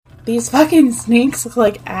These fucking snakes look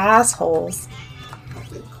like assholes.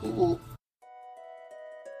 Cool.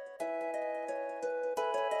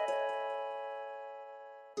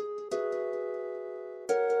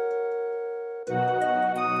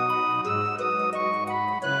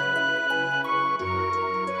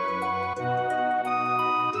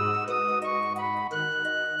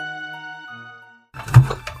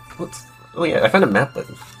 Oh yeah, I found a map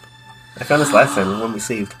button. I found this last time, when we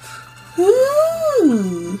saved.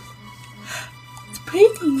 Ooh. It's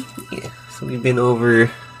pretty. Yeah, so we've been over...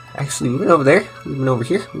 Actually, we've been over there. We've been over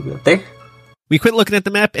here. We've been up there. We quit looking at the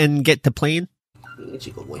map and get to playing. Yeah,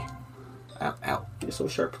 Chico boy. Ow, ow. You're so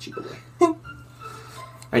sharp, Chico boy. Alright,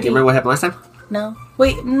 do you remember what happened last time? No.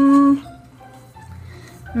 Wait,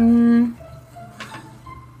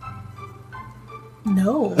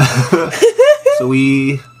 No. So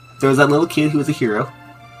there was that little kid who was a hero.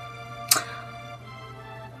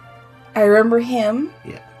 I remember him.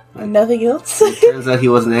 Yeah. And nothing else. It turns out he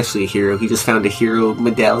wasn't actually a hero. He just found a hero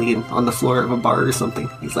medallion on the floor of a bar or something.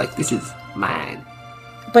 He's like, this is mine.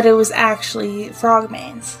 But it was actually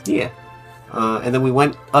Frogman's. Yeah. And then we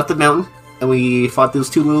went up the mountain, and we fought those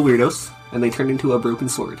two little weirdos, and they turned into a broken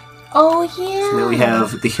sword. Oh, yeah. So now we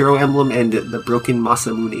have the hero emblem and the broken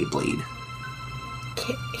Masamune blade.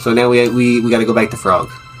 Okay. So now we got to go back to Frog,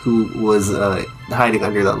 who was hiding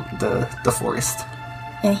under the forest.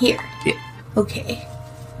 And here. Yeah. Okay.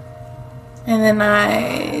 And then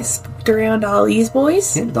I spooked around all these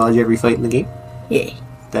boys. Yeah, dodge every fight in the game. Yay.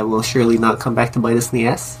 That will surely not come back to bite us in the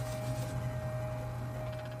ass.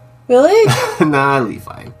 Really? Nah, it'll be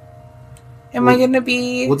fine. Am I gonna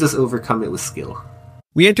be... We'll just overcome it with skill.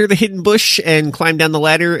 We enter the hidden bush and climb down the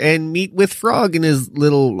ladder and meet with Frog in his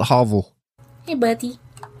little hovel. Hey, buddy.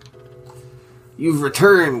 You've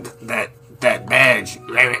returned that badge,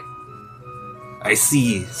 Rabbit. I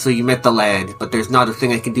see. So you met the lad, but there's not a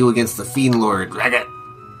thing I can do against the Fiend Lord, Rabbit.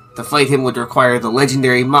 To fight him would require the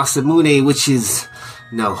legendary Masamune, which is...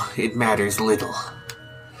 No, it matters little.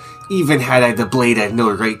 Even had I the blade, I've no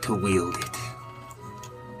right to wield it.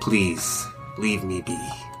 Please, leave me be.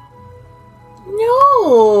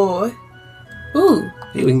 No! Ooh.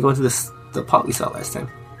 Hey, we can go into the pot we saw last time.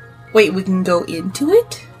 Wait, we can go into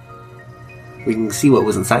it? We can see what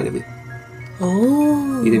was inside of it.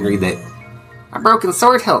 Oh. You didn't read that. A broken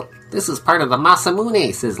sword hilt. This is part of the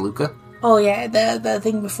Masamune, says Luca. Oh yeah, the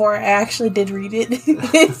thing before, I actually did read it.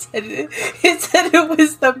 it said it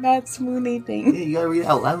was the Matsumune thing. Yeah, you gotta read it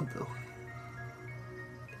out loud, though.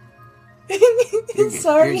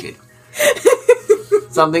 Sorry. You're good.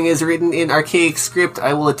 Something is written in archaic script.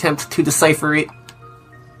 I will attempt to decipher it.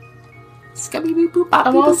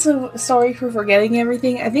 I'm also sorry for forgetting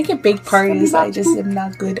everything. I think a big part is I just am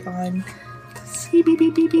not good on...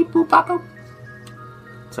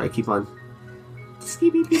 Sorry, keep on.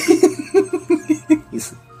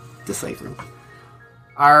 He's deciphering.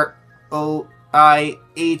 ROIHCLEM.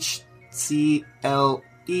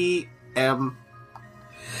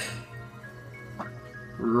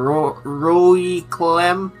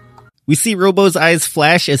 Roiclem. We see Robo's eyes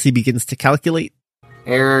flash as he begins to calculate.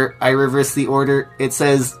 Error. I reverse the order. It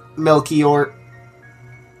says Melchior.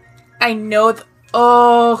 I know...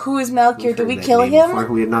 Oh, who is Melchior? Did we kill him? Before.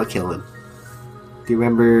 We did not kill him. Do you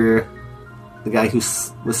remember the guy who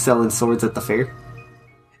was selling swords at the fair?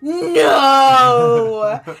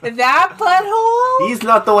 No! That butthole? He's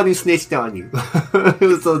not the one who snitched on you. It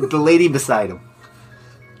was the lady beside him.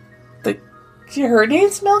 Her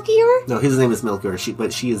name's Melchior? No, his name is Melchior,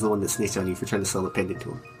 but she is the one that snitched on you for trying to sell the pendant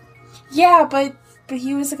to him. Yeah, but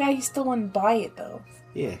he was the guy who still wouldn't buy it, though.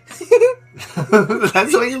 Yeah.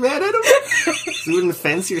 That's why you're mad at him? So you wouldn't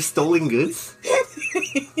fence your stolen goods?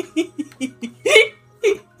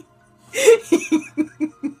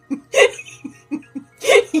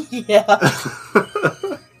 Yeah.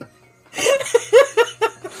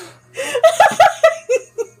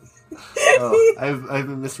 Oh, I've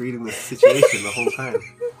been misreading this situation the whole time.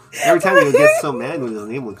 Every time he would get so mad when his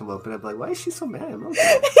name would come up, and I'd be like, why is she so mad? I'm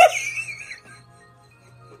okay.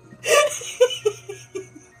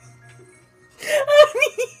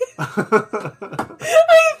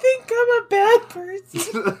 I think I'm a bad person.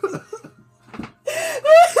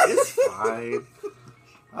 It's fine.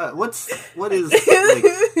 What is like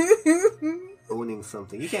owning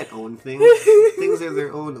something? You can't own things. Things are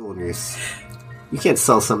their own owners. You can't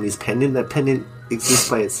sell somebody's pendant. That pendant exists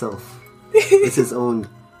by itself. It's his own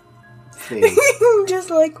thing. Just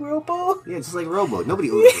like Robo? Yeah, just like Robo. Nobody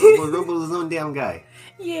owns Robo. Robo's his own damn guy.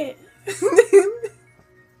 Yeah.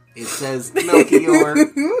 It says Melchior.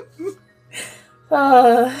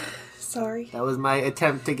 Sorry. That was my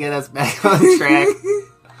attempt to get us back on track.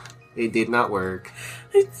 It did not work.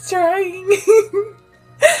 It's trying.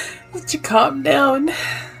 Let you calm down.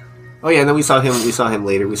 Oh yeah, and then we saw him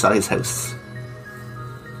later. We saw his house.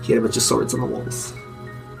 He had a bunch of swords on the walls.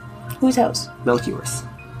 Whose house? Melchior's.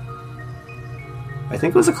 I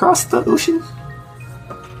think it was across the ocean.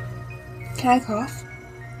 Can I cough?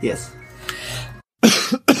 Yes.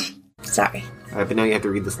 Sorry. Alright, but now you have to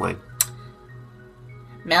read this line.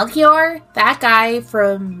 Melchior? That guy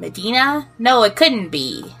from Medina? No, it couldn't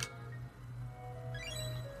be.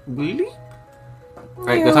 Really?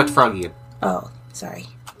 Alright, go talk to Frog again. Oh, sorry.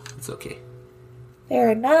 It's okay. There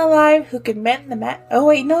are none alive who can mend the mat. Oh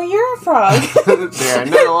wait, no, you're a frog. There are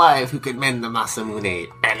none alive who could mend the Masamune.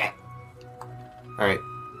 Alright,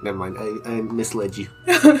 never mind. I misled you.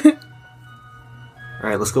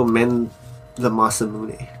 Alright, let's go mend the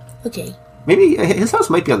Masamune. Okay. Maybe his house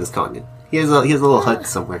might be on this continent. He has a little hut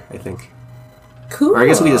somewhere, I think. Cool. Or I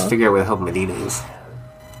guess we just figure out where the hell Medina is.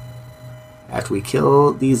 After we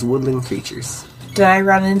kill these woodland creatures. Did I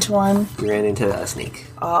run into one? We ran into a snake.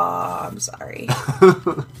 Oh, I'm sorry.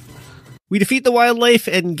 We defeat the wildlife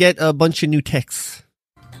and get a bunch of new techs.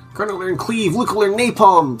 Gonna learn Cleave, Luke learn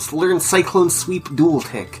Napalm, learn Cyclone Sweep dual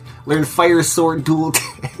tech, learn Fire Sword dual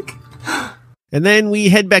tech. And then we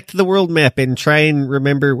head back to the world map and try and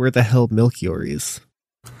remember where the hell Melchior is.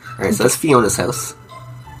 Alright, so that's Fiona's house.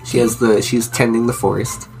 She's tending the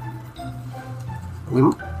forest.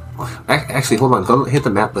 Actually, hold on, go hit the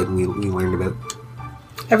map button we learned about.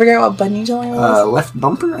 I forgot what button you told me was. Left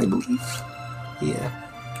bumper, I believe. Yeah.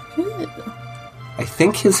 Ooh. I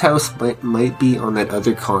think his house might be on that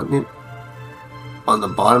other continent. On the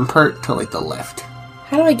bottom part to like the left.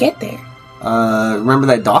 How do I get there? Remember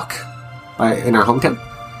that dock in our hometown?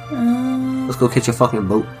 Um, Let's go catch a fucking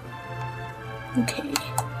boat. okay.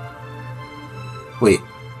 Wait.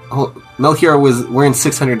 Melchior we're in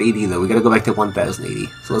 680 though. We gotta go back to 1080.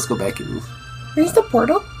 So let's go back and... Where's the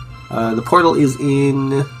portal? the portal is in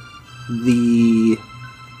the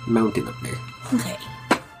mountain up there. Okay.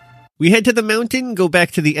 We head to the mountain, go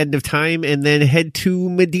back to the end of time, and then head to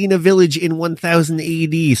Medina Village in 1000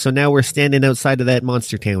 AD. So now we're standing outside of that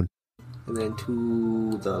monster town. And then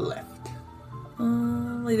to the left.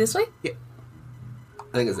 Like this way? Yeah.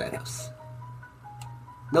 I think it's that house.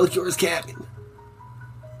 Melchior's cabin.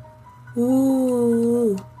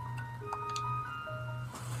 Ooh.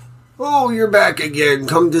 Oh, you're back again.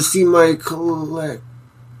 Come to see my collect...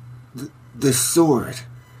 this sword.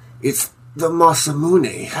 It's the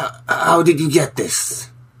Masamune. How did you get this?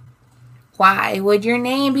 Why would your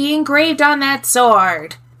name be engraved on that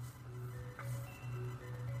sword?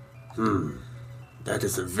 That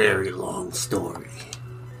is a very long story.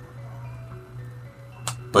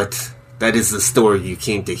 But that is the story you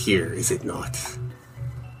came to hear, is it not?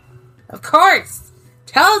 Of course!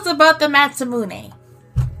 Tell us about the Masamune.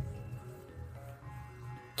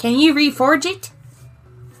 Can you reforge it?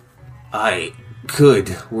 I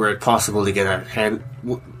could, were it possible to get our hand...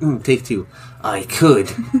 take two. I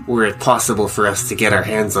could, were it possible for us to get our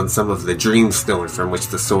hands on some of the Dreamstone from which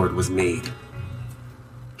the sword was made.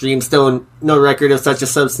 Dreamstone, no record of such a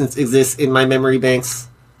substance exists in my memory banks.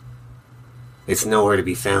 It's nowhere to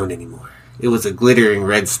be found anymore. It was a glittering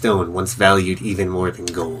red stone once valued even more than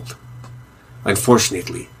gold.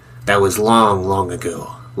 Unfortunately, that was long, long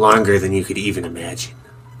ago. Longer than you could even imagine.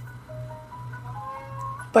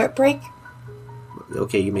 Burp break?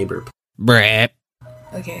 Okay, you may burp. Brap.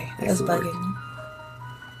 Okay, I was Excellent. bugging.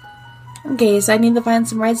 Okay, so I need to find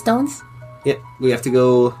some red stones? Yep, we have to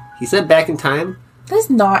go... He said back in time. That's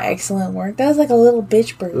not excellent work. That was like a little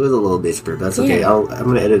bitch It bird. was a little bitch burp. That's okay. Yeah. I'm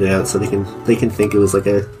gonna edit it out so they can think it was like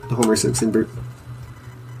a Homer Simpson burp.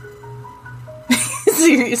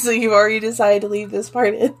 Seriously, you already decided to leave this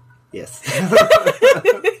part in? Yes.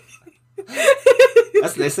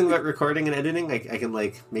 That's the nice thing about recording and editing. I can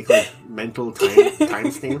like make like mental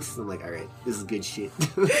timestamps. I'm like, all right, this is good shit.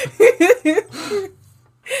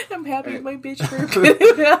 I'm happy my bitch bird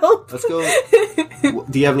could help. Let's go.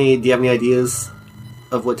 Do you have any ideas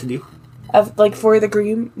of what to do? Of like for the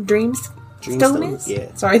dreams stone is?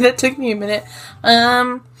 Yeah. Sorry, that took me a minute.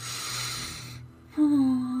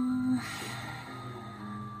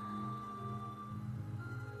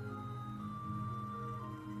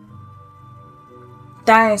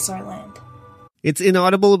 Dinosaur Land. It's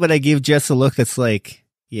inaudible, but I give Jess a look that's like,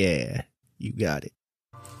 yeah, you got it.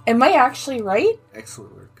 Am I actually right?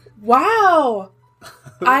 Excellent work. Wow.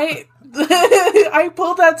 I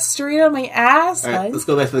pulled that straight on my ass. All right, Hun. let's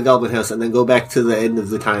go back to the Goblin House and then go back to the end of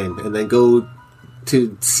the time and then go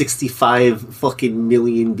to 65 fucking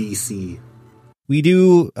million BC. We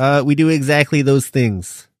do exactly those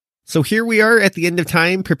things. So here we are at the end of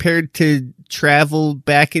time, prepared to travel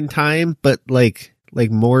back in time, but like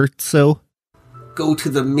Like more so? Go to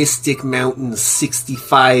the Mystic Mountains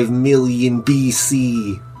 65 million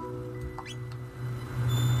BC.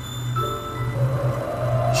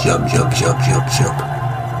 Jump, jump, jump, jump, jump.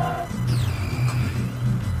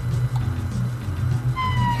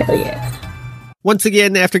 Hell yeah. Once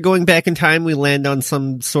again, after going back in time, we land on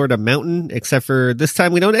some sort of mountain, except for this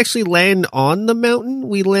time we don't actually land on the mountain.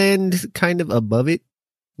 We land kind of above it.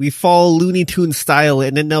 We fall Looney Tunes style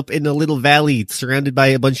and end up in a little valley surrounded by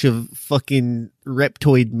a bunch of fucking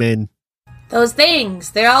reptoid men. Those things,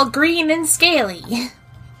 they're all green and scaly.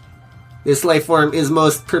 This life form is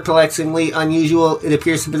most perplexingly unusual. It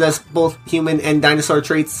appears to possess both human and dinosaur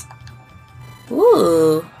traits.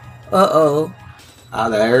 Ooh. Uh-oh. Ah,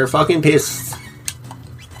 they're fucking pissed.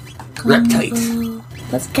 Reptite.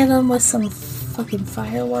 Let's get him with some fucking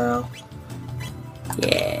fire whirl.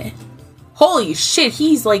 Yeah. Holy shit,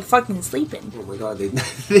 he's like fucking sleeping. Oh my god, they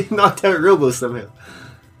knocked out Robo somehow.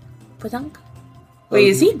 Ba-dunk. Wait,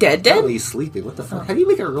 is he dead? No, he's sleeping. What the fuck? How do you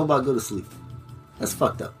make a robot go to sleep? That's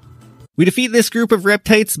fucked up. We defeat this group of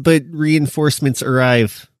reptites, but reinforcements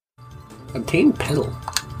arrive. Obtain pedal.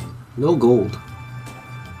 No gold.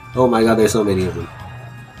 Oh my god, there's so many of them.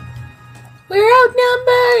 We're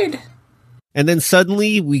outnumbered! And then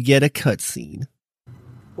suddenly we get a cutscene.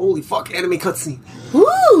 Holy fuck, anime cutscene.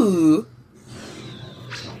 Ooh!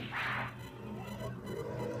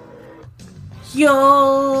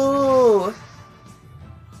 Yo!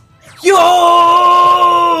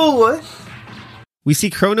 Yo! We see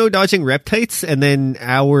Chrono dodging reptites, and then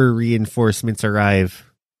our reinforcements arrive.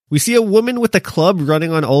 We see a woman with a club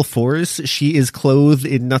running on all fours. She is clothed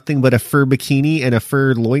in nothing but a fur bikini and a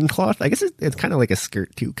fur loincloth. I guess it's kind of like a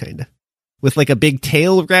skirt too, kind of. With like a big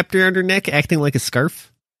tail wrapped around her neck, acting like a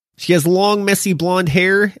scarf. She has long, messy blonde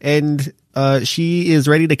hair, and she is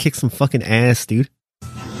ready to kick some fucking ass, dude.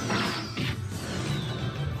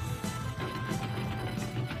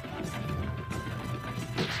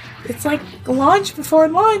 It's like launch before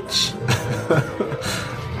launch.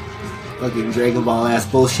 Fucking Dragon Ball ass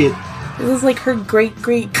bullshit. This is like her great.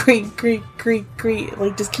 Like,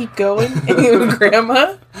 just keep going. And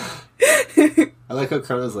grandma. I like how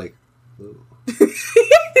Chrono's like, ooh.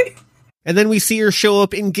 And then we see her show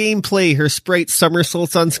up in gameplay. Her sprite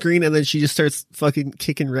somersaults on screen, and then she just starts fucking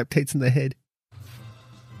kicking reptites in the head.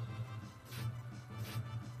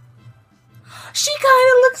 She kind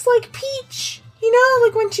of looks like Peach. You know,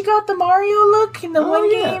 like when she got the Mario look in the one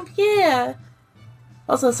game. Yeah.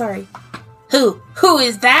 Also, sorry. Who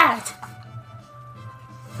is that?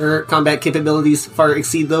 Her combat capabilities far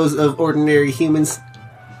exceed those of ordinary humans.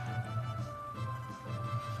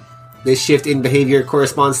 This shift in behavior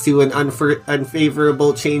corresponds to an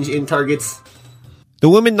unfavorable change in targets. The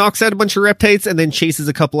woman knocks out a bunch of reptites and then chases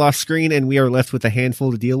a couple off screen, and we are left with a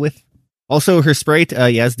handful to deal with. Also, her sprite,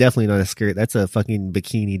 yeah, it's definitely not a skirt. That's a fucking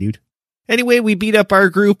bikini, dude. Anyway, we beat up our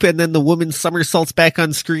group, and then the woman somersaults back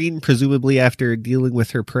on screen, presumably after dealing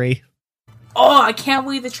with her prey. Oh, I can't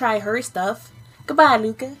wait to try her stuff. Goodbye,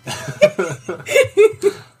 Luca.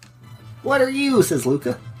 What are you? Says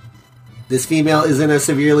Luca. This female is in a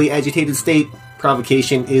severely agitated state.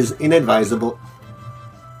 Provocation is inadvisable.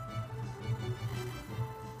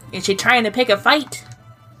 Is she trying to pick a fight?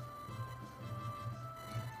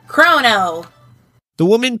 Chrono! The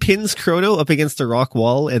woman pins Chrono up against a rock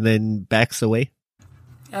wall and then backs away.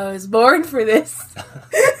 I was born for this.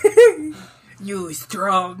 You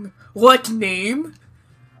strong. What name?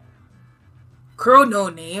 Chrono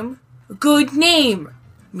name. Good name.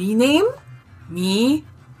 Me name? Me?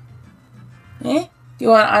 Eh? Do you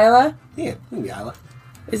want Isla? Yeah, maybe Isla.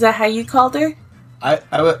 Is that how you called her? I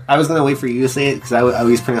was going to wait for you to say it, because I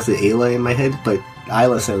always pronounce it Ayla in my head, but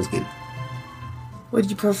Isla sounds good. Would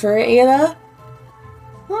you prefer Ayla?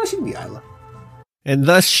 Well, she can be Isla. And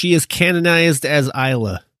thus she is canonized as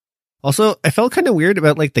Isla. Also, I felt kind of weird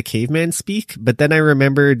about like the caveman speak, but then I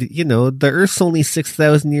remembered, you know, the Earth's only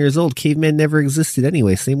 6,000 years old. Cavemen never existed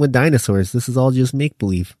anyway. Same with dinosaurs. This is all just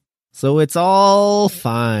make-believe. So it's all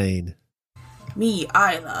fine. Me,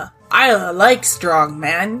 Isla. Isla like strong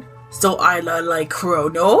man. So Isla like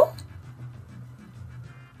Chrono?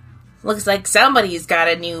 Looks like somebody's got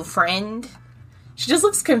a new friend. She just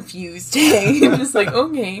looks confused. I'm just like,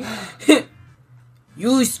 okay.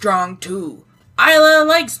 You strong too. Isla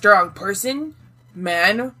like strong person.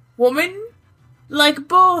 Man, woman, like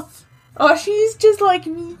both. Oh, she's just like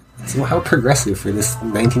me. So how progressive for this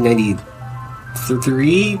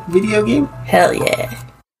 1993 video game? Hell yeah.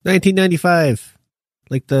 1995.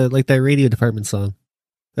 Like that radio department song.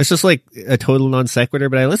 That's just like a total non sequitur,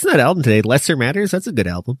 but I listened to that album today. Lesser Matters, that's a good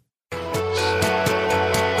album.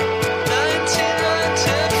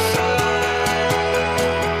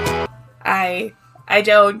 I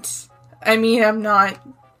don't. I mean, I'm not.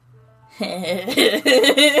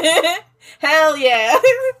 Hell yeah.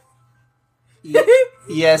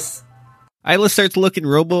 Yes. Isla starts looking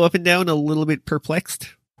Robo up and down, a little bit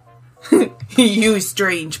perplexed. You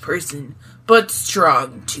strange person, but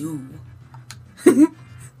strong too.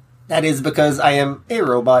 That is because I am a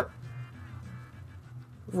robot.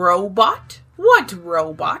 Robot? What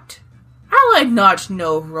robot? I not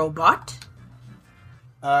know robot.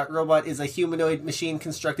 Robot is a humanoid machine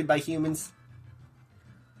constructed by humans.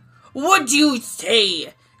 What'd you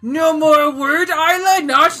say? No more word, Isla?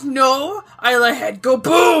 Not know? Isla head go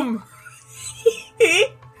boom!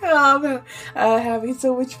 I'm having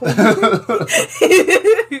so much fun.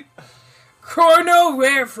 Chrono,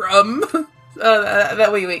 where from?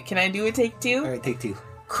 Wait, can I do a take two? Alright, take two.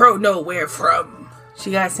 Chrono, where from?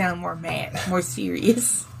 She gotta sound more mad, more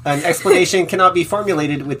serious. An explanation cannot be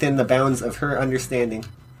formulated within the bounds of her understanding.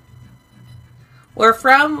 We're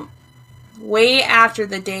from way after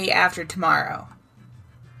the day after tomorrow.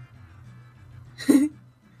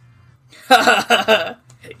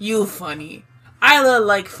 You funny. Isla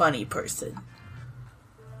like funny person.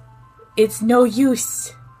 It's no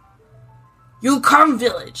use. You come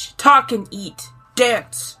village, talk and eat,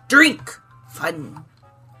 dance, drink, fun.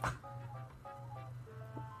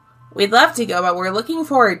 We'd love to go, but we're looking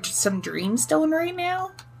for some dreamstone right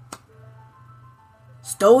now.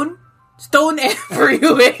 Stone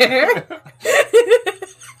everywhere.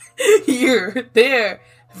 Here, there,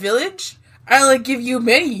 village. I'll give you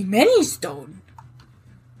many stone.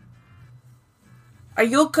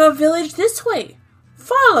 Ayoka village this way.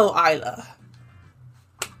 Follow Isla.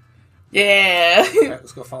 Yeah. Alright,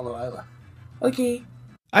 let's go follow Isla. Okay.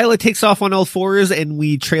 Isla takes off on all fours, and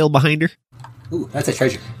we trail behind her. Ooh, that's a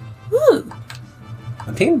treasure. Ooh.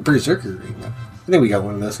 I'm paying Berserker right now. I think we got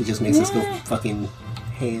one of those. It just makes us go fucking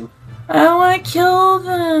ham. I don't want to kill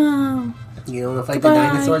them. You don't want to fight Goodbye.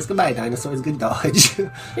 the dinosaurs? Goodbye, dinosaurs. Good dodge.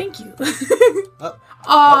 Thank you. Oh.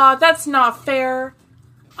 Aw, that's not fair.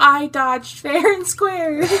 I dodged fair and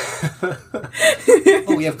square.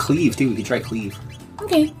 Oh, we have cleave too. We can try cleave.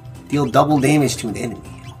 Okay. Deal double damage to an enemy.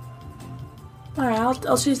 Alright,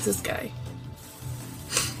 I'll choose this guy.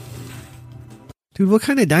 Dude, what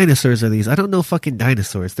kind of dinosaurs are these? I don't know fucking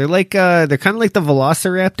dinosaurs. They're like, they're kind of like the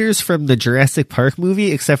Velociraptors from the Jurassic Park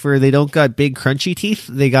movie, except for they don't got big crunchy teeth.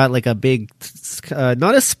 They got like a big,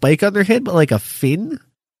 not a spike on their head, but like a fin?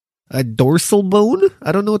 A dorsal bone?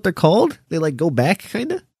 I don't know what they're called. They like go back,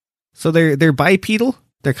 kind of. So they're bipedal.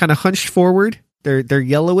 They're kind of hunched forward. They're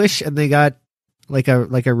yellowish, and they got like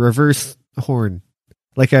a reverse horn.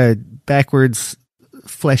 Like a backwards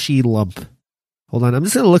fleshy lump. Hold on, I'm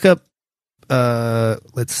just gonna look up.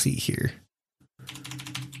 Let's see here.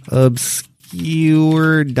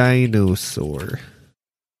 Obscure dinosaur.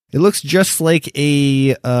 It looks just like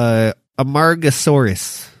a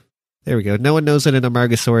Amargasaurus. There we go. No one knows what an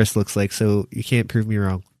Amargasaurus looks like, so you can't prove me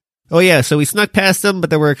wrong. Oh yeah, so we snuck past them, but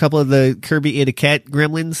there were a couple of the Kirby ate a cat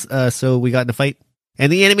gremlins, so we got in a fight. And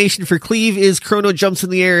the animation for Cleave is Chrono jumps in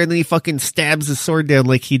the air and then he fucking stabs his sword down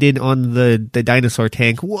like he did on the dinosaur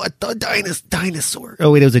tank. What the dinosaur?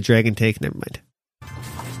 Oh wait, it was a dragon tank. Never mind.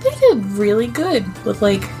 They did really good with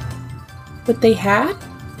like what they had.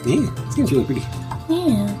 Yeah, seems really pretty.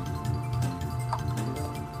 Yeah.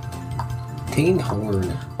 Tained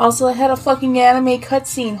horn. Also, I had a fucking anime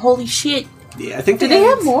cutscene. Holy shit! Yeah, I think Did they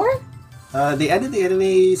have more? They added the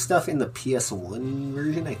anime stuff in the PS1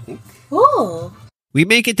 version, I think. Oh. We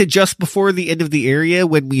make it to just before the end of the area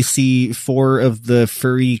when we see 4 of the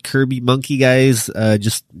furry Kirby monkey guys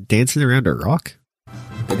just dancing around a rock.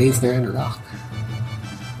 They're dancing around a rock.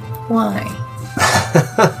 Why?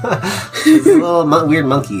 It's a little weird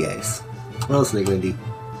monkey guys. What else are they going to do?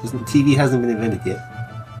 TV hasn't been invented yet.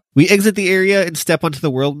 We exit the area and step onto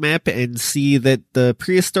the world map and see that the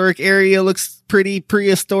prehistoric area looks pretty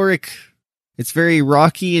prehistoric. It's very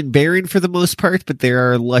rocky and barren for the most part, but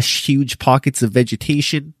there are lush, huge pockets of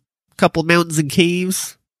vegetation, a couple mountains and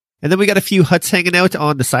caves, and then we got a few huts hanging out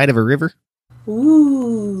on the side of a river.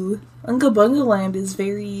 Ooh. Unga Bunga Land is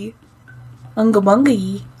very Unga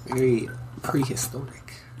Bunga-y. Very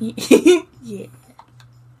prehistoric. Yeah.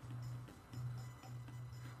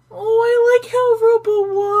 Oh, I like how Robo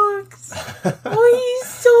walks. Oh, he's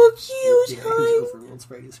so cute, Yeah, his huh? overworld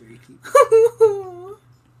sprite is very cute.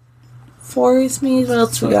 Forest maze, what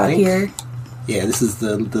else we So I got think- here? Yeah, this is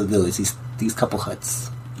the village. These couple huts.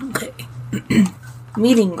 Okay.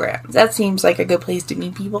 Meeting grounds. That seems like a good place to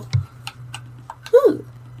meet people. Ooh.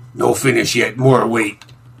 No finish yet. More wait.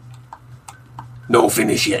 No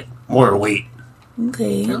finish yet. More wait.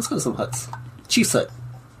 Okay. Okay, let's go to some huts. Chief's hut.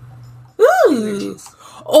 Ooh.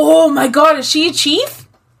 Oh my god, is she a chief?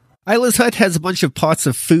 Isla's hut has a bunch of pots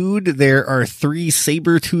of food. There are 3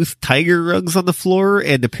 saber-toothed tiger rugs on the floor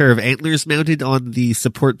and a pair of antlers mounted on the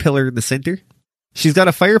support pillar in the center. She's got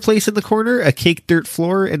a fireplace in the corner, a caked dirt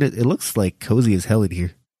floor, and it looks like cozy as hell in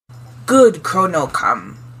here. Good, Chrono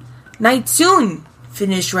come. Night soon.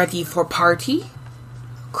 Finish ready for party?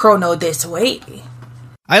 Chrono this way.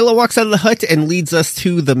 Isla walks out of the hut and leads us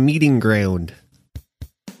to the meeting ground.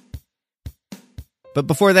 But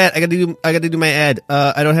before that, I gotta do my ad.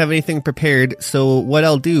 I don't have anything prepared, so what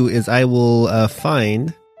I'll do is I will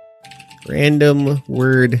find random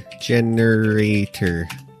word generator.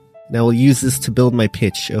 Now we'll use this to build my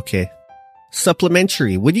pitch. Okay.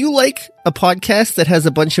 Supplementary. Would you like a podcast that has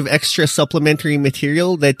a bunch of extra supplementary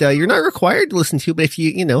material that you're not required to listen to, but if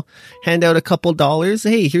you hand out a couple dollars,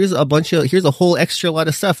 hey, here's a whole extra lot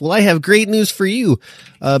of stuff. Well, I have great news for you,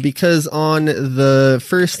 because on the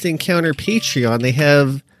First Encounter Patreon, they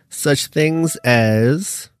have such things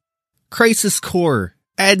as Crisis Core,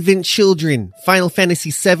 Advent Children, Final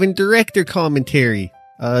Fantasy VII Director Commentary.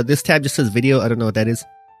 This tab just says video. I don't know what that is.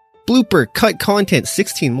 Blooper, cut content,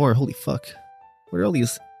 16 more. Holy fuck. What are all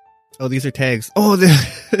these? Oh, these are tags. Oh,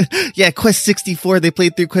 yeah, Quest 64. They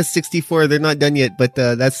played through Quest 64. They're not done yet, but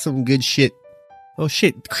that's some good shit. Oh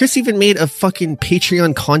shit. Chris even made a fucking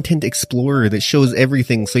Patreon content explorer that shows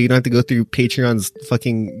everything so you don't have to go through Patreon's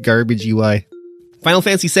fucking garbage UI. Final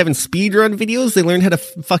Fantasy VII speedrun videos. They learned how to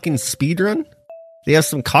fucking speedrun. They have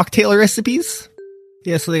some cocktail recipes.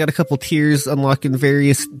 Yeah, so they got a couple tiers, unlocking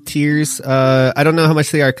various tiers. I don't know how much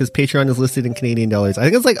they are because Patreon is listed in Canadian dollars. I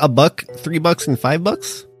think it's like $1, $3, and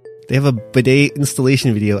 $5. They have a bidet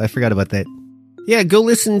installation video. I forgot about that. Yeah, go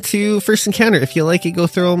listen to First Encounter. If you like it, go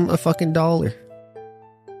throw them a fucking $1.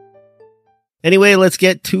 Anyway, let's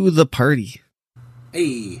get to the party.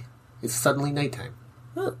 Hey, it's suddenly nighttime.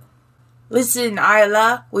 Listen,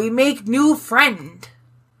 Isla, we make new friend.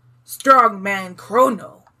 Strongman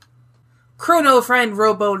Chrono. Chrono friend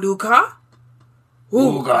Robo Luca.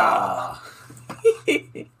 Ooga!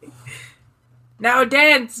 Now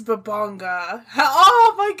dance, Babonga.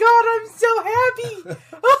 Oh my god, I'm so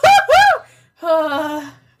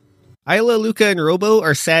happy! Isla, Luca, and Robo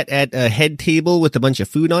are sat at a head table with a bunch of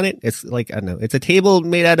food on it. It's like, I don't know, it's a table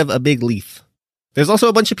made out of a big leaf. There's also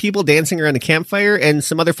a bunch of people dancing around a campfire and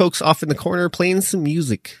some other folks off in the corner playing some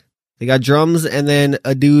music. They got drums and then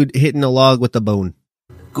a dude hitting a log with a bone.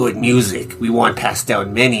 Good music. We want passed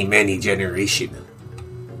down many, many generations.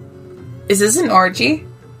 Is this an orgy?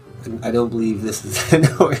 I don't believe this is an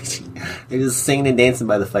orgy. They're just singing and dancing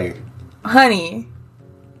by the fire. Honey,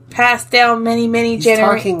 passed down many, many He's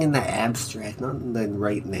generations. talking in the abstract, not in the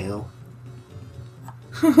right now.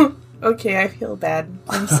 Okay, I feel bad.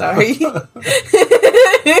 I'm sorry.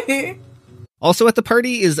 Also at the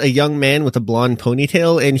party is a young man with a blonde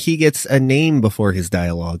ponytail, and he gets a name before his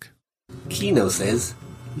dialogue. Kino says,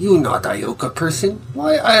 "You not Ioka person?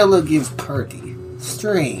 Why Isla give party?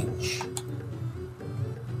 Strange."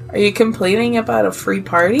 Are you complaining about a free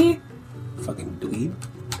party? Fucking dweeb.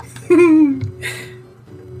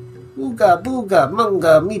 Ooga booga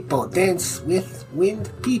manga meepo dance with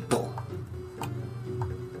wind people.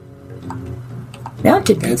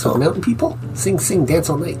 Mountain Dance people. with mountain people? Sing, sing, dance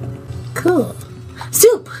all night. Cool.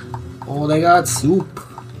 Soup. Oh, they got soup.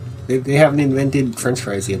 They haven't invented French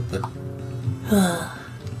fries yet, but...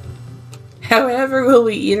 However, will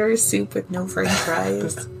we eat our soup with no French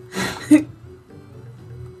fries?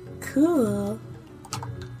 Cool.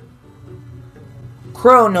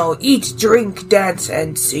 Chrono, eat, drink, dance,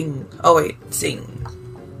 and sing. Oh wait, sing.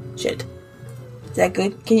 Shit. Is that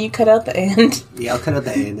good? Can you cut out the end? Yeah, I'll cut out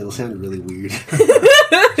the end. It'll sound really weird.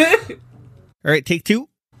 Alright, take 2.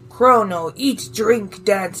 Chrono, eat, drink,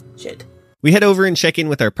 dance. Shit. We head over and check in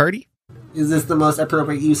with our party. Is this the most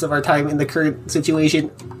appropriate use of our time in the current situation?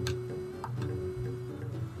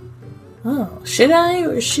 Oh, should I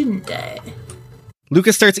or shouldn't I?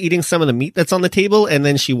 Luca starts eating some of the meat that's on the table, and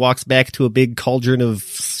then she walks back to a big cauldron of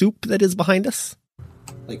soup that is behind us.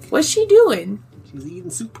 Like, What's she doing? she's eating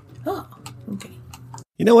soup. Oh, okay.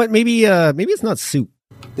 You know what? Maybe it's not soup.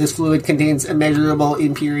 This fluid contains immeasurable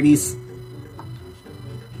impurities.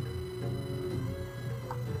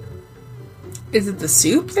 Is it the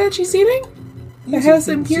soup that she's eating? That has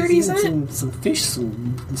impurities in it? Some fish,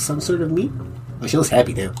 some sort of meat. Oh, she looks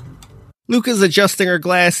happy now. Luca's adjusting her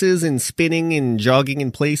glasses and spinning and jogging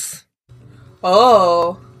in place.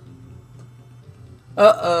 Oh.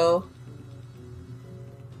 Uh-oh.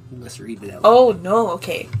 You must read it out. Oh, no,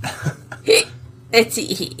 okay. Let's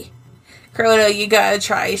see. Chrono, you gotta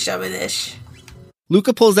try some of this.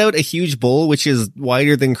 Luca pulls out a huge bowl, which is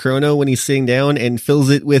wider than Chrono when he's sitting down, and fills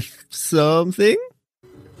it with something.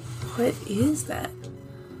 What is that?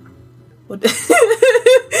 What?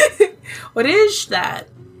 What is that?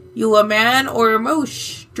 You a man or a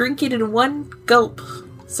mosh? Drink it in one gulp.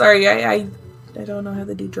 Sorry, I don't know how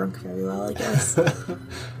to do drunk very well, I guess.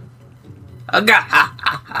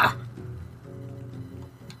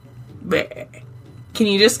 Can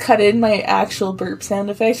you just cut in my actual burp sound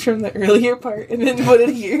effects from the earlier part and then put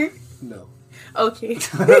it here? No. Okay.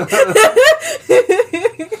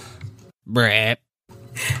 Brap.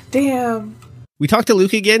 Damn. We talk to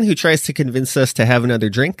Luke again, who tries to convince us to have another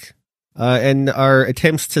drink, and our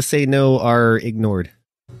attempts to say no are ignored.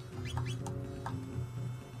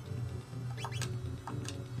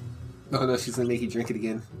 Oh no, she's gonna make you drink it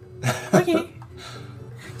again. Okay.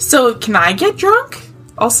 So, can I get drunk?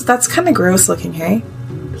 Also, that's kind of gross looking, hey?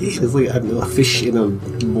 Yeah, it's like, I don't know, a fish in a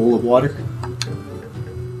bowl of water.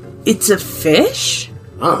 It's a fish?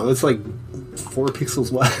 Oh, it's like 4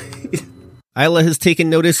 pixels wide. Isla has taken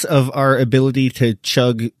notice of our ability to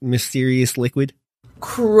chug mysterious liquid.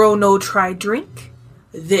 Chrono try drink?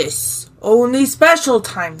 This only special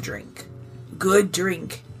time drink. Good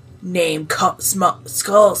drink. Name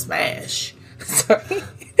Skull Smash. Sorry.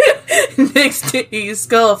 Next to you,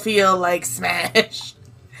 Skull feel like smash.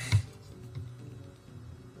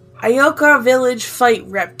 Ioka Village fight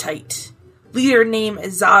Reptite. Leader name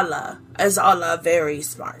Azala. Azala very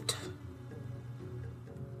smart.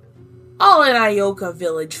 All in Ioka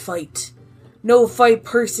Village fight. No fight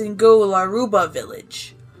person go Laruba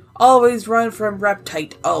Village. Always run from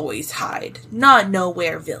Reptite, always hide. Not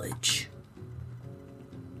nowhere village.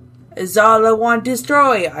 Azala want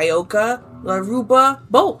destroy Ioka, Laruba,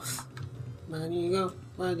 both. Where do you go?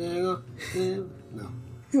 Where do you go? No.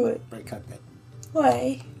 What? Right, cut that.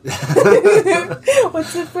 Why?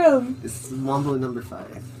 What's it from? It's Mambo number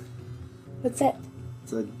 5. What's that?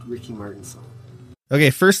 It's a Ricky Martin song. Okay,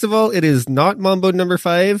 first of all, it is not Mambo number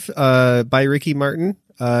 5 by Ricky Martin.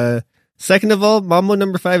 Second of all, Mambo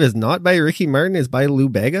number 5 is not by Ricky Martin, it's by Lou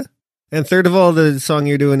Bega. And third of all, the song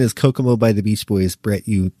you're doing is Kokomo by the Beach Boys, Brett,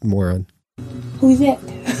 you moron. Who's that?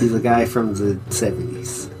 He's a guy from the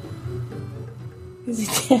 70s. Is he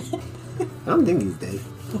dead? I don't think he's dead.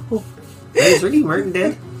 Oh. Is Ricky Martin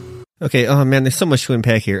dead? Okay, oh man, there's so much to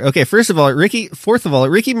unpack here. Okay, fourth of all,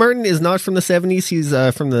 Ricky Martin is not from the 70s, he's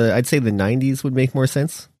from I'd say the 90s would make more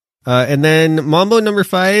sense. And then Mambo number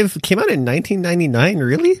 5 came out in 1999,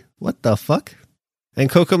 really? What the fuck? And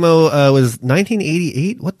Kokomo was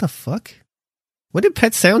 1988, what the fuck? When did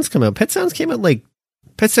Pet Sounds come out? Pet Sounds came out May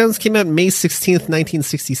 16th,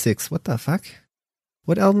 1966, what the fuck?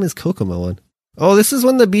 What album is Kokomo on? Oh, this is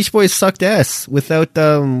when the Beach Boys sucked ass without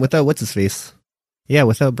what's his face? Yeah,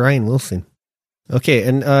 without Brian Wilson. Okay,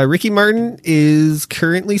 and Ricky Martin is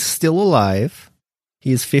currently still alive.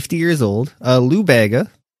 He is 50 years old. Lou Bega,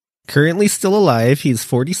 currently still alive. He's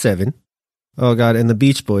 47. Oh god, and the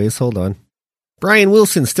Beach Boys, hold on. Brian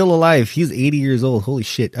Wilson, still alive. He's 80 years old. Holy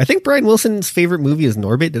shit. I think Brian Wilson's favorite movie is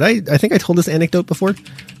Norbit. I think I told this anecdote before?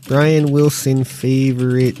 Brian Wilson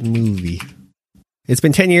favorite movie. It's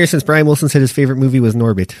been 10 years since Brian Wilson said his favorite movie was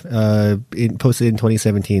Norbit. It posted in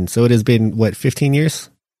 2017. So it has been, 15 years?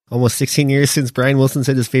 Almost 16 years since Brian Wilson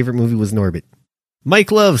said his favorite movie was Norbit.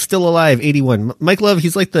 Mike Love, still alive, 81. Mike Love,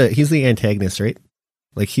 he's the antagonist, right?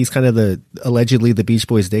 Like, he's kind of allegedly the Beach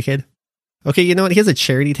Boys dickhead. Okay, you know what? He has a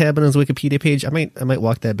charity tab on his Wikipedia page. I might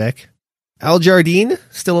walk that back. Al Jardine,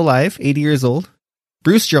 still alive, 80 years old.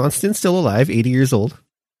 Bruce Johnston, still alive, 80 years old.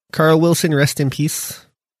 Carl Wilson, rest in peace.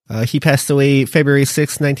 He passed away February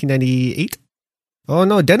 6, 1998. Oh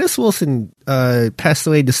no, Dennis Wilson passed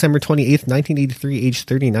away December 28th, 1983, age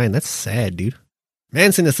 39. That's sad, dude.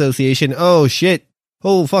 Manson Association. Oh shit.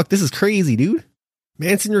 Oh fuck, this is crazy, dude.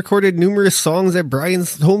 Manson recorded numerous songs at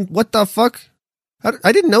Brian's home. What the fuck?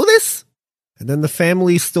 I didn't know this? And then the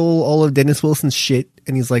family stole all of Dennis Wilson's shit,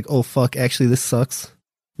 and he's like, oh fuck, actually this sucks.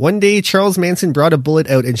 One day, Charles Manson brought a bullet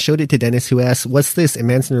out and showed it to Dennis, who asked, what's this? And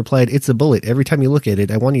Manson replied, it's a bullet. Every time you look at it,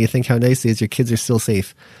 I want you to think how nice it is your kids are still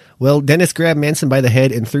safe. Well, Dennis grabbed Manson by the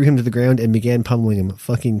head and threw him to the ground and began pummeling him.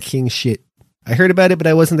 Fucking king shit. I heard about it, but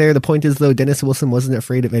I wasn't there. The point is, though, Dennis Wilson wasn't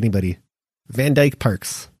afraid of anybody. Van Dyke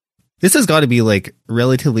Parks. This has got to be,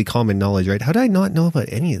 relatively common knowledge, right? How did I not know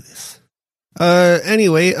about any of this?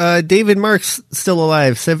 Anyway, David Marks, still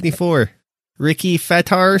alive, 74. Ricky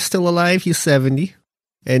Fattar, still alive, he's 70.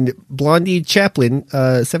 And Blondie Chaplin,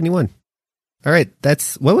 71. All right,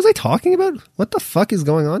 what was I talking about? What the fuck is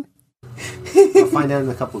going on? We'll find out in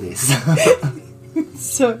a couple days.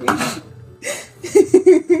 Sorry.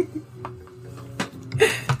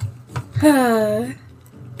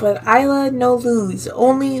 But Isla no lose.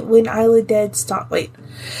 Only when Isla dead stop. Wait.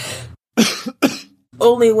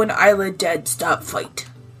 Only when Isla dead stop fight.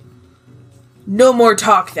 No more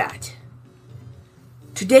talk that.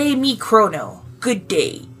 Today me Chrono. Good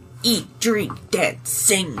day. Eat, drink, dance,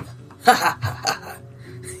 sing. Ha ha ha ha.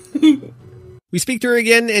 We speak to her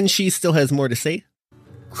again, and she still has more to say.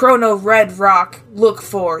 Chrono red rock. Look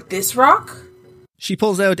for this rock. She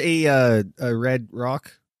pulls out a red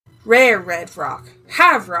rock. Rare red rock.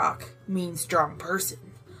 Have rock means strong person.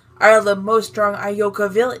 Isla most strong Ioka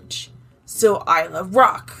village. So Isla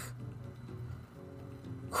rock.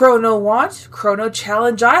 Chrono want. Chrono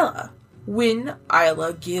challenge Isla. Win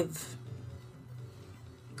Isla give.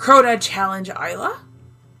 Chrono challenge Isla?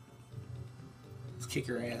 Let's kick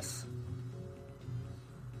her ass.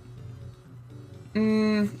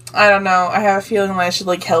 I don't know. I have a feeling I should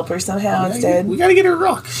like help her somehow instead. We gotta get her a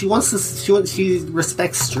rock. She wants this. She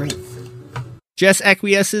respects strength. Jess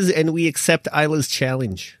acquiesces, and we accept Isla's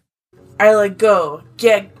challenge. Isla go.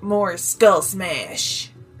 Get more skull smash.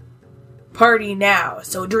 Party now,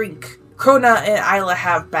 so drink. Krona and Isla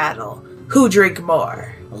have battle. Who drink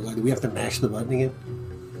more? Oh god, do we have to mash the button again?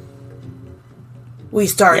 We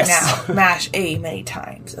start Yes. now. Mash A many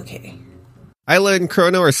times. Okay. Isla and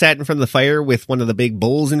Chrono are sat in front of the fire with one of the big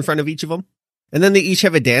bowls in front of each of them. And then they each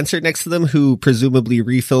have a dancer next to them who presumably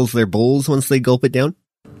refills their bowls once they gulp it down.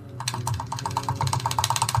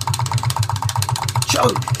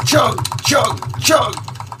 Chug, chug, chug, chug.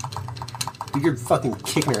 You're fucking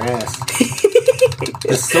kicking her ass.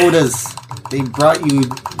 The sodas, they brought you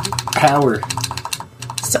power.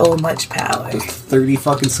 So much power. Those 30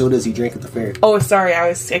 fucking sodas you drank at the fair. Oh, sorry.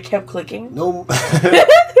 I kept clicking. No,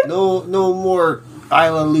 no more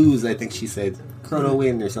Isla lose, I think she said. Chrono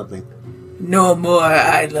win or something. No more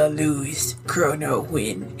Isla lose. Chrono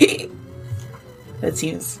win. That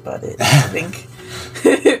seems about it, I think.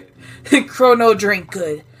 Chrono drink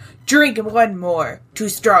good. Drink one more. Too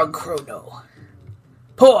strong, Chrono.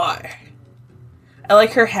 Pour. I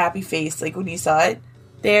like her happy face, like when you saw it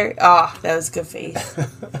there. Ah, that was a good face.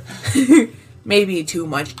 Maybe too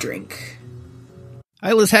much drink.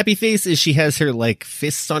 Isla's happy face is she has her,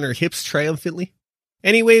 fists on her hips triumphantly.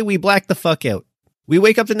 Anyway, we black the fuck out. We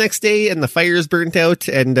wake up the next day and the fire is burnt out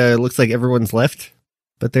and looks like everyone's left.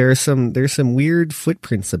 But there's some weird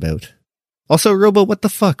footprints about. Also, Robo, what the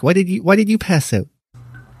fuck? Why did you pass out?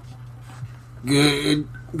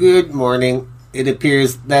 Good morning. It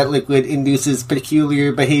appears that liquid induces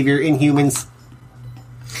peculiar behavior in humans.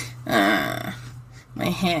 My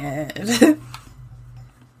head.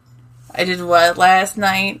 I did what last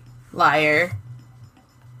night? Liar.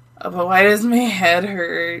 Oh, but why does my head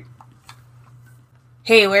hurt?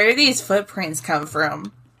 Hey, where did these footprints come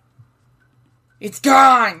from? It's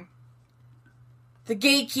gone! The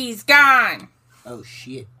gate key's gone! Oh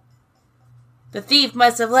shit. The thief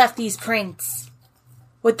must have left these prints.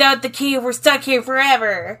 Without the key, we're stuck here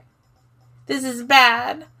forever. This is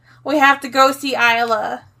bad. We have to go see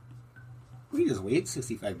Isla. We just wait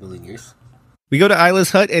 65 million years. We go to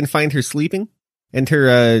Isla's hut and find her sleeping, and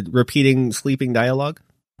her repeating sleeping dialogue.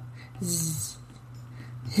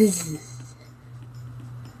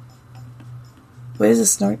 What is a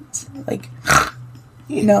snort? Like,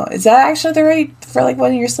 Yeah. no, is that actually the right for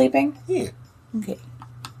when you're sleeping? Yeah.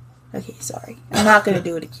 Okay, sorry. I'm not gonna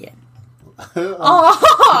do it again.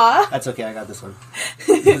 Aww! That's okay, I got this one.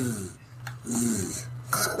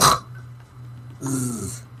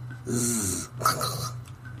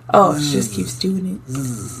 Oh, she just keeps doing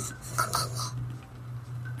it.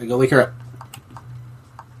 I go wake her up.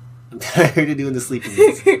 I'm tired of doing the sleeping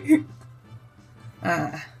noise.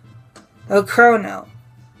 Oh, Chrono.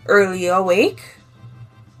 Early awake?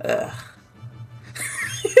 Ugh.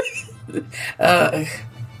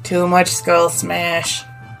 Too much skull smash.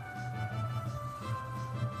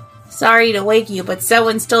 Sorry to wake you, but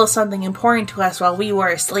someone stole something important to us while we were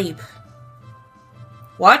asleep.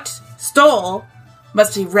 What? Stole?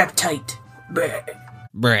 Must be Reptite. Bleh.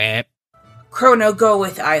 Brap. Chrono go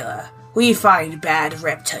with Isla. We find bad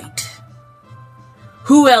Reptite.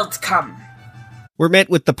 Who else come? We're met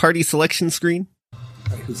with the party selection screen.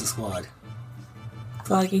 Alright, who's the squad?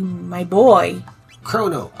 Fucking my boy.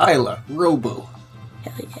 Chrono, Isla, Robo.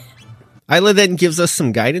 Hell yeah. Isla then gives us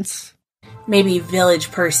some guidance. Maybe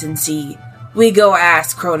village person see. We go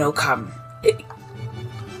ask Chrono come. Alright,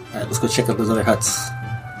 let's go check out those other huts.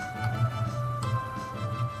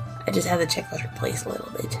 I just had to check out her place a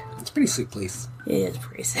little bit. It's a pretty sick place. It is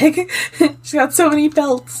pretty sick. She's got so many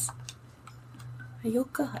belts. Oh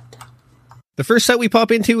god. The first hut we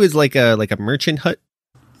pop into is like a merchant hut.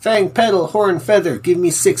 Fang, petal, horn, feather. Give me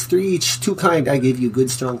 6, 3 each. 2 kind. I give you a good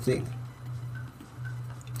strong thing.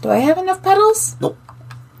 Do I have enough petals? Nope.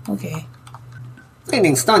 Okay.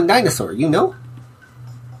 Lightning stun dinosaur, you know?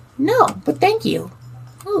 No, but thank you.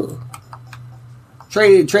 Ooh.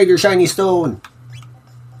 Trade your shiny stone.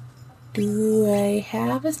 Do I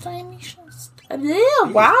have a slimy Yeah,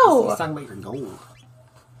 wow. He's talking about your gold.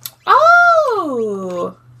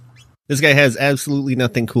 Oh! This guy has absolutely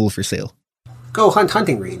nothing cool for sale. Go hunt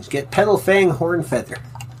hunting range. Get Petal, Fang, Horn, Feather.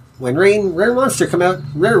 When rain, rare monster come out.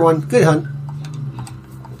 Rare one, good hunt.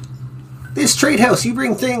 This trade house, you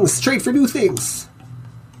bring things. Trade for new things.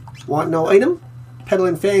 Want no item? Petal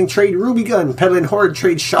and Fang trade Ruby Gun. Petal and Horde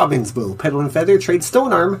trade Shaman's Bow. Petal and Feather trade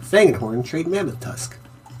Stone Arm. Fang and Horn trade Mammoth Tusk.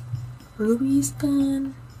 Ruby's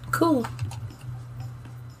gone. Cool.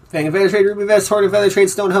 Fang and Feather trade Ruby Vest. Horn and Feather trade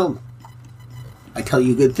Stone Helm. I tell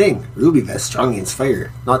you a good thing. Ruby Vest strong against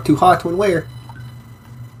fire. Not too hot when wear.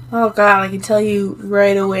 Oh god, I can tell you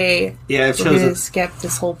right away. Yeah, I've we're chosen. gonna skip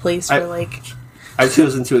this whole place for I've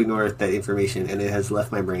chosen to ignore that information, and it has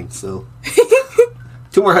left my brain. So,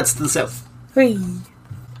 2 more huts to the south. 3.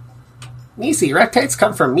 Nisi, Reptites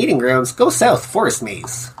come from meeting grounds. Go south, Forest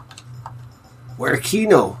Maze. Where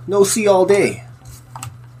Kino, no see all day.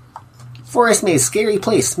 Forest Maze, scary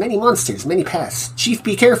place. Many monsters, many paths. Chief,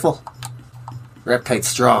 be careful. Reptite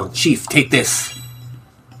strong. Chief, take this.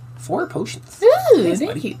 4 potions. Ooh, Thanks,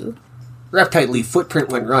 thank buddy. you. Reptite leave footprint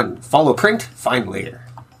when run. Follow print, find lair.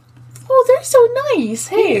 Oh, they're so nice.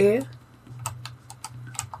 Hey.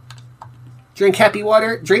 Drink happy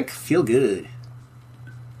water. Drink, feel good.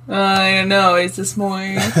 I don't know. Is this more?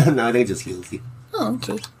 No, I think it just heals you. Oh,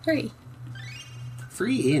 okay. Great.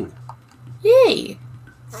 Free in. Yay.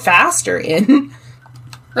 Faster in.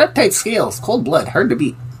 Reptite scales. Cold blood. Hard to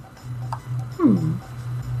beat. Alright,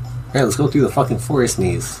 let's go through the fucking forest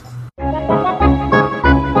maze.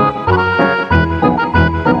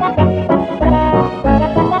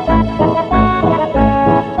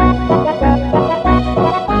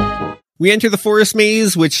 We enter the forest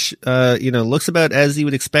maze, which, looks about as you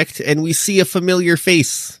would expect, and we see a familiar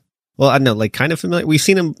face. Well, I don't know, like, kind of familiar. We've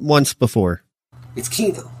seen him once before. It's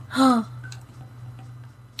Kino. Huh.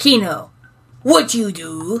 Kino, what you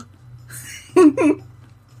do?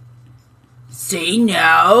 Say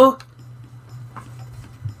now.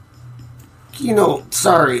 Kino,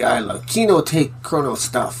 sorry, Isla. Kino take Chrono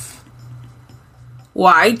stuff.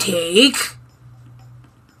 Why take?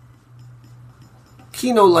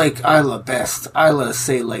 Kino like Isla best. Isla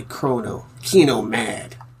say like Chrono. Kino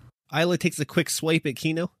mad. Isla takes a quick swipe at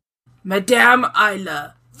Kino. Madame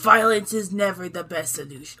Isla, violence is never the best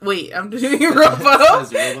solution. Wait, I'm doing Robo.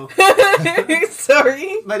 Says Robo.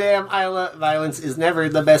 Sorry. Madame Isla, violence is never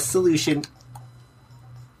the best solution.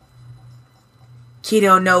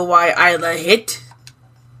 Kino know why Isla hit?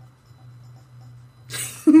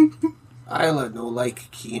 Isla no like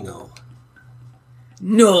Kino.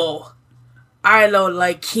 No. Isla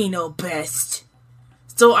like Kino best.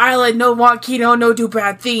 So Isla no want Kino no do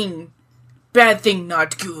bad thing. Bad thing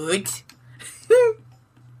not good.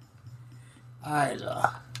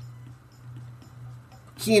 Isla.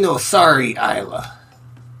 Kino sorry, Isla.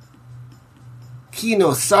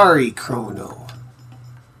 Kino sorry, Chrono.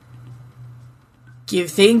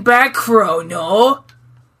 Give thing back Chrono.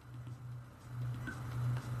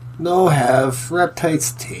 No have.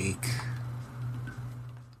 Reptites take.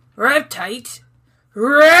 Reptite.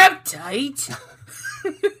 Reptite.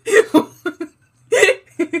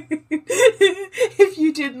 If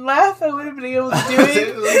you didn't laugh, I would have been able to do it.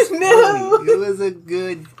 It was No. funny. It was a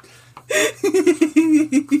good...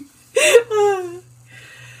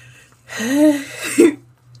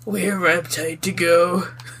 Where Reptite to go?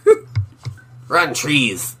 Run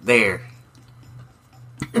trees. There.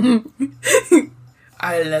 Isla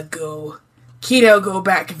go. Kino go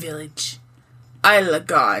back village. Isla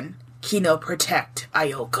gone. Kino protect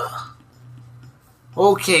Ioka.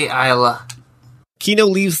 Okay, Isla. Kino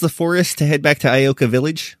leaves the forest to head back to Ioka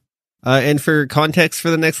village. And for context for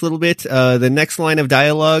the next little bit, the next line of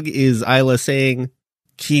dialogue is Isla saying,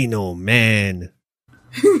 Kino, man.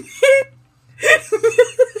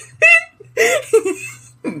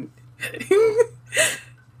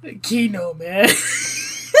 Kino, man.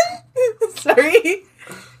 Sorry.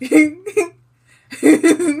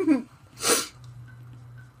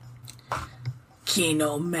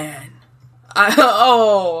 Kino, man.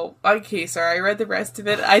 Okay, sorry. I read the rest of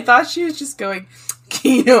it. I thought she was just going,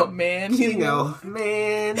 Kino, man. Kino,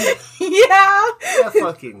 man. Yeah. That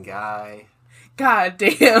fucking guy. God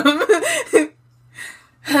damn.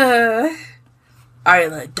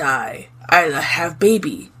 Isla die. Isla have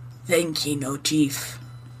baby. Then Kino chief.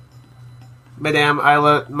 Madame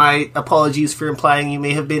Isla, my apologies for implying you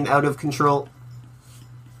may have been out of control.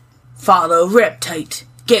 Follow Reptite.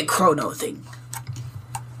 Get Chrono thing.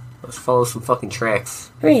 Let's follow some fucking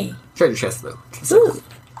tracks. Hooray. Treasure chest, though. Ooh,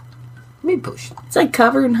 Mid potion. it's like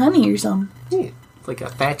covered in honey or something. Yeah. It's like a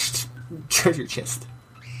thatched treasure chest.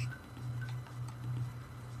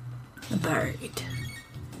 Buried.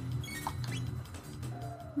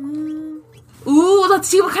 Ooh, let's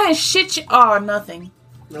see what kind of shit oh, nothing.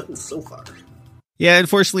 Nothing so far. Yeah,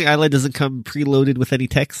 unfortunately, Isla doesn't come preloaded with any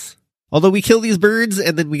techs. Although we kill these birds,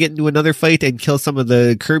 and then we get into another fight and kill some of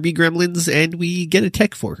the Kirby gremlins, and we get a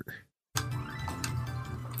tech for her.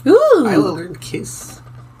 Ooh! Isla learned Kiss.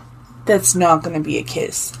 That's not gonna be a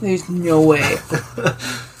kiss. There's no way.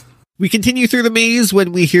 We continue through the maze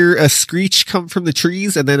when we hear a screech come from the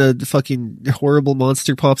trees, and then a fucking horrible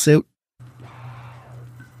monster pops out.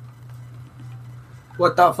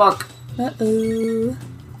 What the fuck? Uh-oh.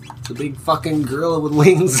 It's a big fucking gorilla with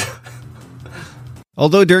wings.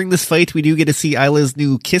 Although during this fight, we do get to see Isla's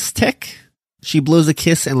new kiss tech. She blows a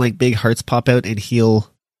kiss and like big hearts pop out and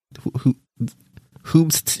heal whom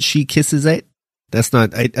she kisses at. That's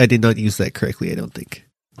not, I did not use that correctly, I don't think.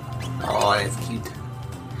 Oh, that's cute.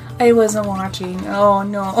 I wasn't watching. Oh,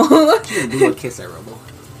 no. She didn't do a kiss at Robo.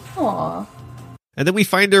 Aw. And then we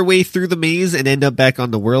find our way through the maze and end up back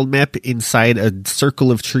on the world map inside a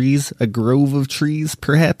circle of trees, a grove of trees,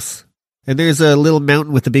 perhaps. And there's a little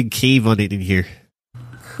mountain with a big cave on it in here.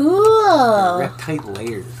 Cool. Reptite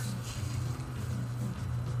lair.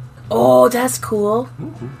 Oh, that's cool.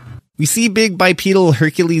 Mm-hmm. We see big bipedal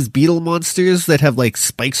Hercules beetle monsters that have like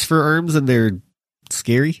spikes for arms and they're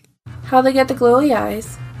scary. How they get the glowy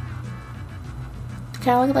eyes?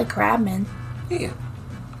 Kind of look like crabmen. Yeah.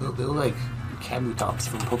 They look like Kabutops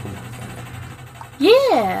from Pokemon.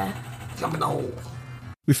 Yeah. Jump in the hole.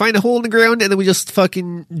 We find a hole in the ground and then we just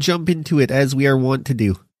fucking jump into it as we are wont to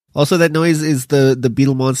do. Also, that noise is the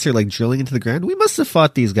beetle monster like drilling into the ground. We must have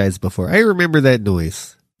fought these guys before. I remember that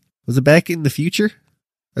noise. Was it back in the future?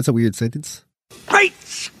 That's a weird sentence. Great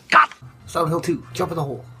Scott! Silent Hill 2. Jump in the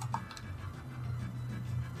hole.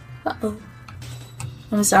 Uh-oh.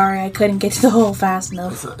 I'm sorry, I couldn't get to the hole fast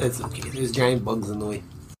enough. It's okay. There's giant bugs in the way.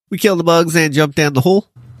 We kill the bugs and jump down the hole.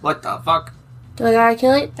 What the fuck? Do I gotta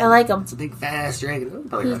kill it? I like him. It's a big fast dragon.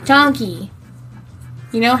 He's chunky.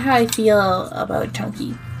 You know how I feel about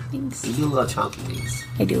chunky things. You do love chunky things.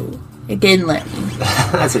 I do. It didn't let me.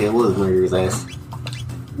 That's okay. We'll murder his ass.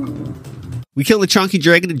 We kill the chunky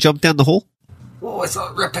dragon and jump down the hole. Oh, I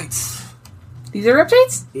saw reptites. These are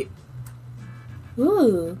reptiles? Yeah.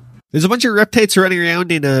 Ooh. There's a bunch of reptites running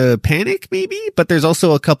around in a panic, maybe, but there's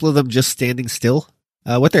also a couple of them just standing still.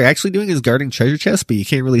 What they're actually doing is guarding treasure chests, but you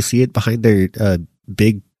can't really see it behind their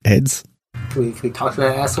big heads. Can we talk to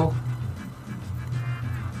that asshole?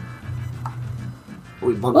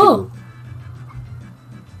 We bumped Oh. him.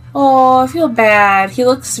 Oh, I feel bad. He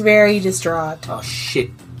looks very distraught. Oh shit.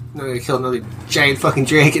 I'm gonna kill another giant fucking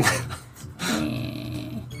dragon.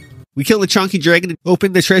 We kill the chunky dragon and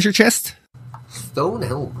open the treasure chest. Stone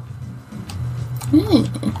helm.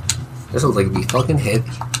 That sounds like it'd be fucking heavy.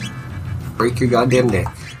 Break your goddamn neck.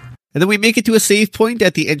 And then we make it to a save point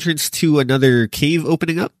at the entrance to another cave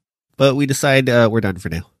opening up. But we decide we're done for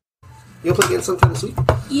now. You'll play again sometime this week?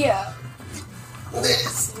 Yeah.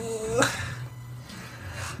 Yes.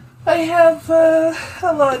 I have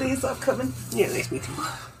a lot of these upcoming. Yeah, nice, me too.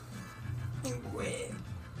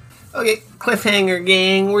 Okay, cliffhanger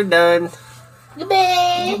gang, we're done.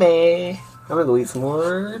 Goodbye. Goodbye. I'm gonna go eat some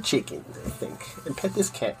more chicken, I think. And pet this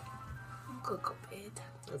cat. Go bed.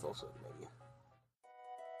 That's also an idea.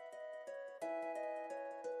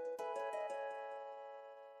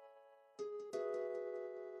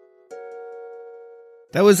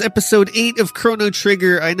 That was episode 8 of Chrono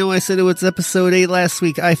Trigger. I know I said it was episode 8 last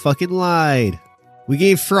week. I fucking lied. We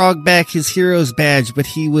gave Frog back his hero's badge, but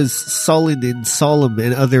he was sullen and solemn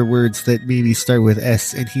and other words that maybe start with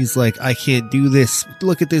S. And he's like, I can't do this.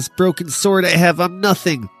 Look at this broken sword I have. I'm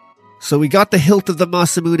nothing. So we got the hilt of the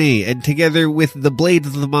Masamune, and together with the blade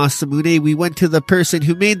of the Masamune, we went to the person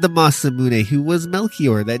who made the Masamune, who was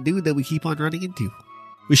Melchior, that dude that we keep on running into.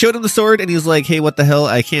 We showed him the sword, and he's like, hey, what the hell?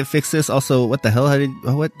 I can't fix this. Also, what the hell?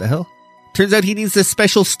 What the hell? Turns out he needs this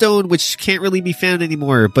special stone, which can't really be found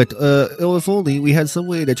anymore. But, if only we had some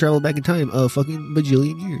way to travel back in time a fucking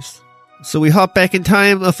bajillion years. So we hop back in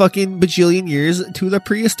time a fucking bajillion years to the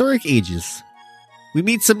prehistoric ages. We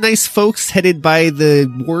meet some nice folks headed by the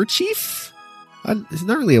war chief. It's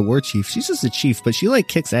not really a war chief. She's just a chief, but she like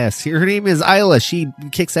kicks ass. Her name is Isla. She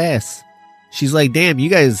kicks ass. She's like, damn, you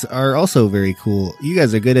guys are also very cool. You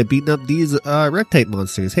guys are good at beating up these reptite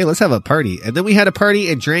monsters. Hey, let's have a party. And then we had a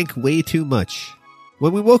party and drank way too much.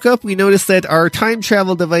 When we woke up, we noticed that our time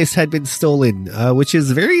travel device had been stolen, which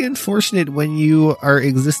is very unfortunate when you are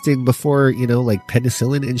existing before, like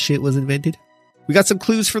penicillin and shit was invented. We got some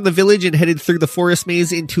clues from the village and headed through the forest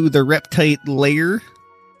maze into the reptite lair.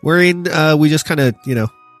 wherein we just kind of,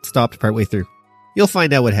 stopped partway through. You'll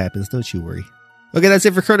find out what happens. Don't you worry. Okay, that's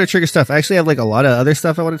it for Chrono Trigger stuff. I actually have like a lot of other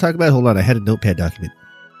stuff I want to talk about. Hold on, I had a notepad document.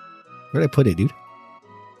 Where'd I put it, dude?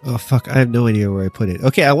 Oh, fuck, I have no idea where I put it.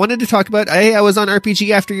 Okay, I wanted to talk about... I was on RPG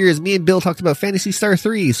After Years. Me and Bill talked about Phantasy Star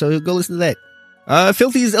 3, so go listen to that.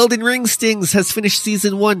 Filthy's Elden Ring Stings has finished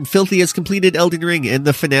Season 1. Filthy has completed Elden Ring, and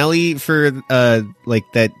the finale for,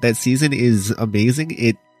 that season is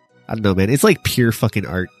amazing. I don't know, man. It's like pure fucking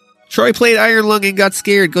art. Troy played Iron Lung and got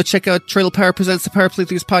scared. Go check out Troidal Power Presents the Power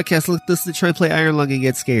Playthroughs podcast. Listen to Troy play Iron Lung and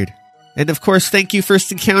get scared. And of course, thank you,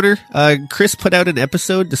 First Encounter. Chris put out an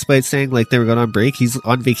episode despite saying like they were going on break. He's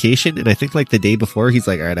on vacation, and I think like the day before he's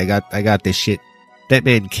like, all right, I got this shit. That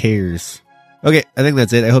man cares. Okay, I think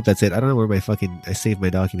that's it. I hope that's it. I don't know where I saved my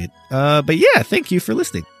document. But yeah, thank you for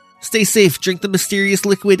listening. Stay safe, drink the mysterious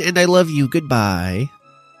liquid, and I love you. Goodbye.